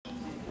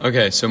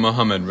Okay, so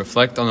Mohammed,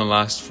 reflect on the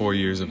last 4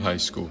 years of high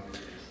school.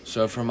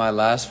 So for my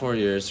last 4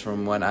 years,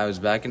 from when I was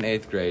back in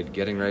 8th grade,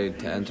 getting ready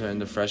to enter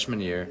into freshman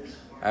year,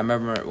 I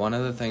remember one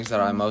of the things that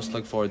I most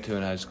looked forward to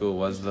in high school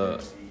was the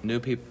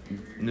new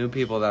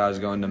people that I was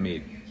going to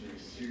meet.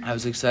 I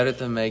was excited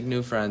to make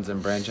new friends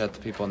and branch out to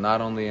people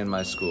not only in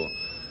my school.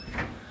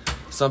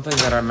 Something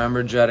that I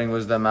remember dreading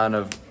was the amount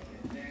of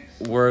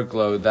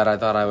workload that I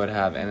thought I would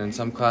have, and in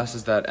some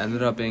classes that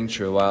ended up being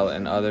true, while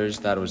in others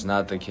that was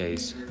not the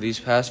case. These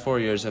past 4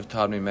 years have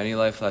taught me many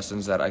life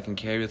lessons that I can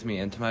carry with me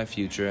into my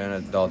future and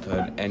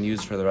adulthood and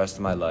use for the rest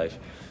of my life.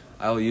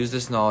 I will use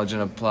this knowledge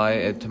and apply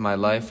it to my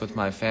life with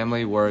my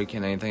family, work,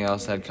 and anything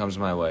else that comes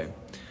my way.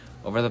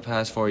 Over the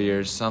past 4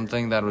 years,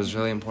 something that was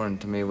really important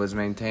to me was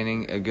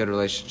maintaining a good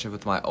relationship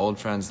with my old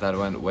friends that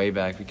went way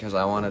back, because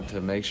I wanted to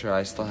make sure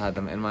I still had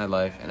them in my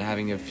life, and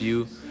having a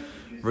few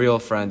real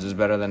friends is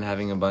better than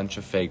having a bunch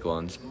of fake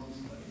ones.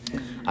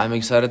 I'm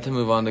excited to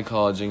move on to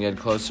college and get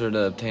closer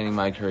to obtaining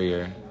my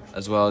career,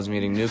 as well as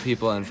meeting new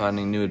people and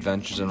finding new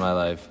adventures in my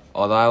life.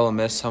 Although I will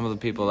miss some of the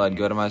people that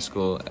go to my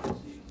school,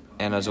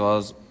 and as well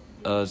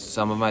as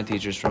some of my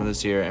teachers from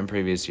this year and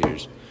previous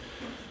years.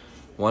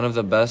 One of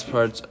the best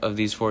parts of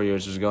these 4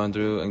 years was going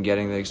through and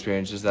getting the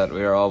experiences that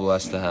we are all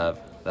blessed to have,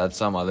 that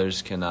some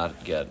others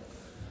cannot get.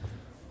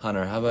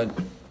 Hunter, how about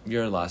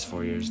your last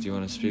 4 years? Do you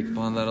want to speak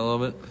upon that a little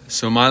bit?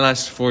 So my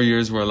last 4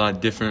 years were a lot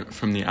different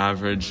from the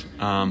average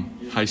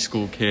high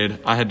school kid.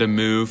 I had to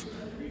move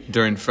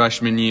during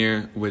freshman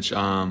year, which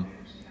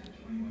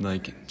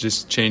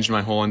just changed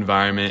my whole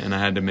environment, and I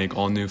had to make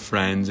all new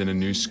friends in a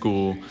new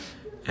school,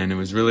 and it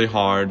was really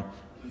hard,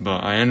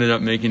 but I ended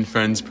up making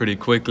friends pretty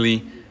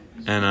quickly.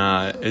 And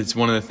it's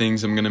one of the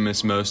things I'm going to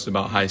miss most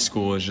about high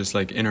school is just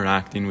like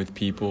interacting with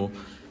people.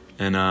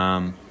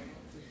 And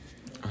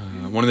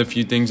one of the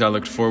few things I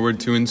looked forward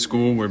to in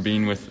school were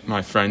being with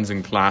my friends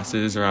in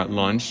classes or at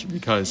lunch,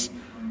 because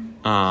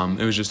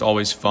it was just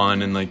always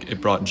fun, and like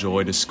it brought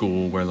joy to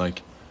school where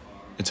like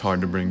it's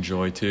hard to bring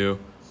joy to.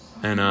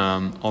 And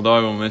although I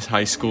will miss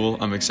high school,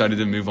 I'm excited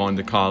to move on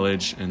to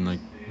college and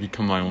like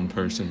become my own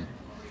person.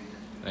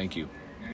 Thank you.